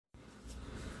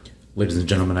Ladies and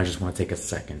gentlemen, I just want to take a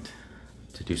second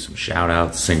to do some shout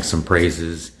outs, sing some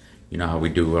praises. You know how we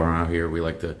do around here. We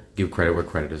like to give credit where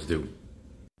credit is due.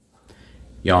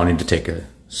 Y'all need to take a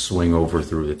swing over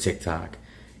through the TikTok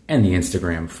and the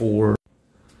Instagram for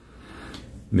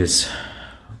Miss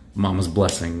Mama's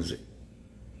Blessings.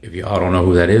 If y'all don't know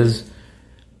who that is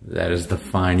the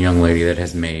fine young lady that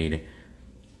has made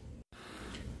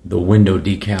the window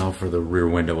decal for the rear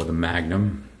window of the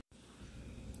Magnum.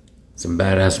 Some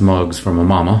badass mugs from a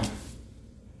mama.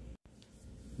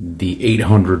 The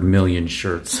 800 million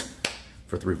shirts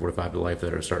for 345 to Life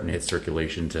that are starting to hit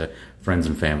circulation to friends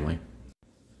and family.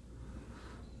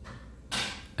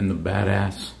 And the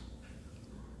badass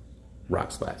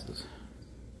rocks glasses.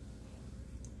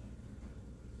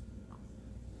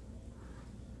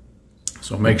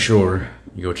 So make sure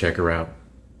you go check her out.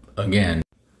 Again,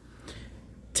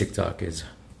 TikTok is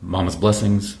Mama's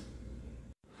Blessings.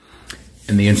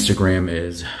 And the Instagram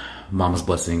is Mama's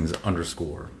Blessings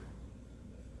 _.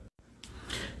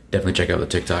 Definitely check out the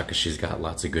TikTok because she's got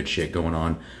lots of good shit going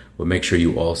on. But make sure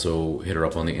you also hit her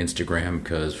up on the Instagram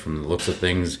because from the looks of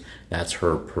things, that's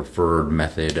her preferred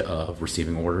method of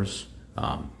receiving orders.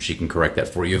 She can correct that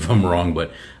for you if I'm wrong,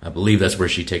 but I believe that's where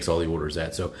she takes all the orders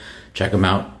at. So check them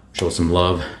out, show some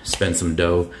love, spend some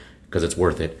dough because it's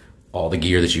worth it. All the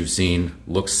gear that you've seen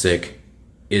looks sick,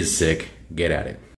 is sick, get at it.